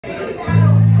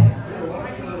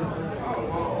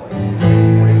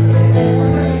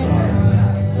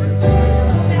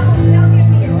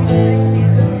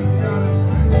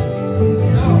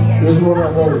This one I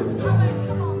wrote.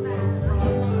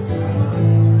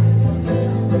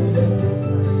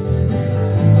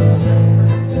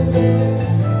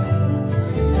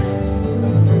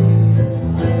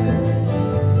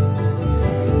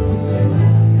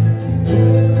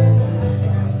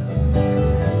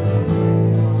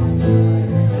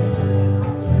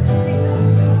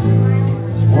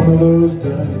 One of those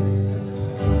days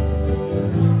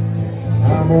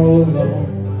I'm all alone,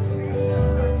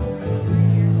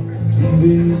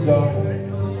 TV's on,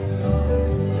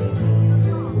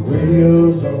 the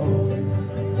radio's on,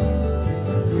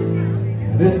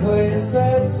 and it's playing a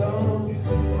sad song.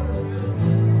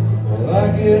 Well, I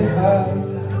get high,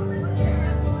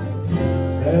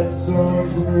 sad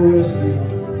songs and whiskey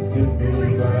get me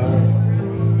by.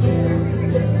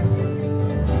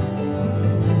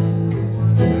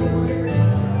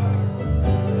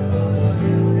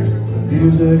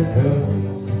 Music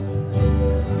helps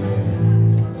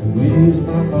to ease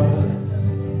my mind.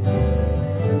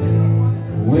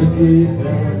 Whiskey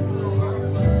helps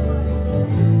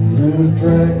lose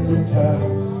track of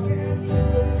time.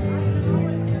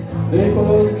 They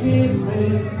both keep me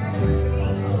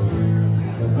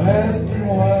from asking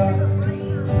why.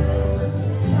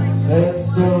 Sad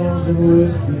songs and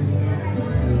whiskey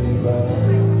get me by.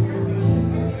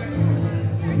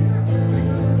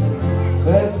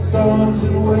 Sad songs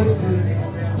and whiskey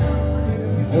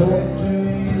help to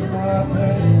ease my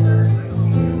pain,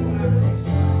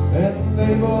 and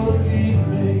they both keep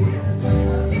me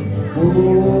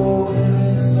going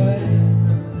insane.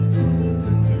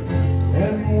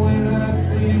 And when I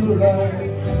feel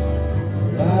like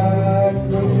I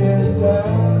could just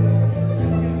die,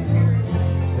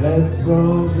 sad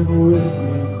songs and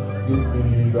whiskey get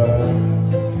me by.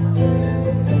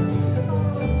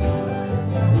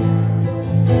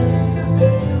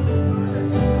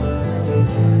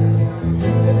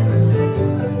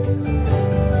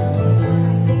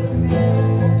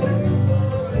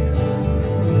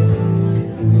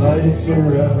 Lights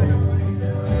are out,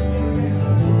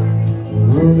 the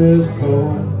room is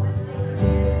cold,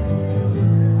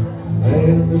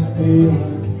 and this feeling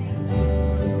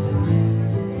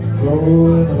is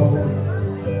growing old.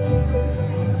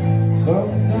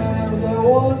 Sometimes I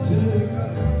want to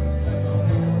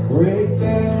break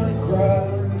down and cry.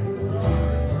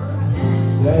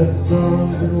 Sad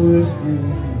songs and whiskey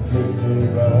get me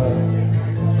by.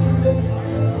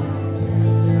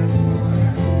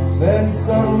 Sad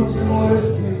songs and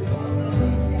whiskey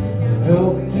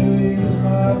help to ease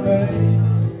my pain,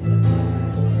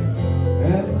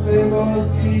 and they both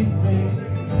keep me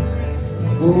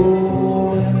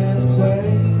going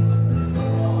insane.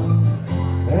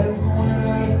 And when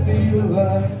I feel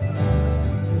like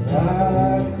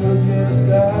I could just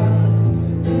die,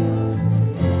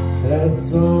 sad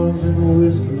songs and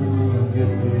whiskey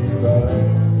get me by.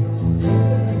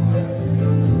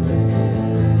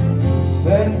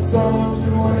 Sad songs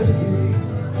and whiskey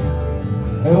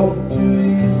help to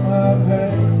ease my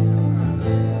pain,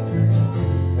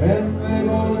 and they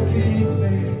both keep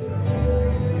me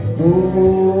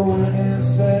going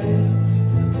insane.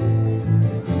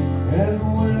 And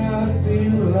when I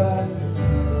feel like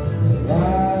I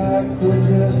could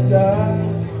just die,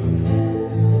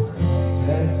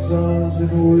 sad songs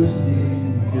and whiskey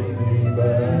get me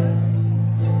by.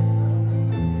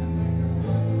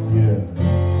 Yeah.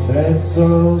 Sad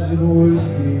songs and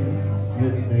whiskey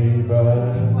get me by.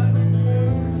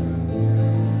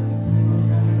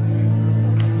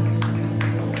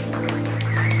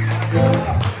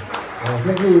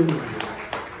 Thank you.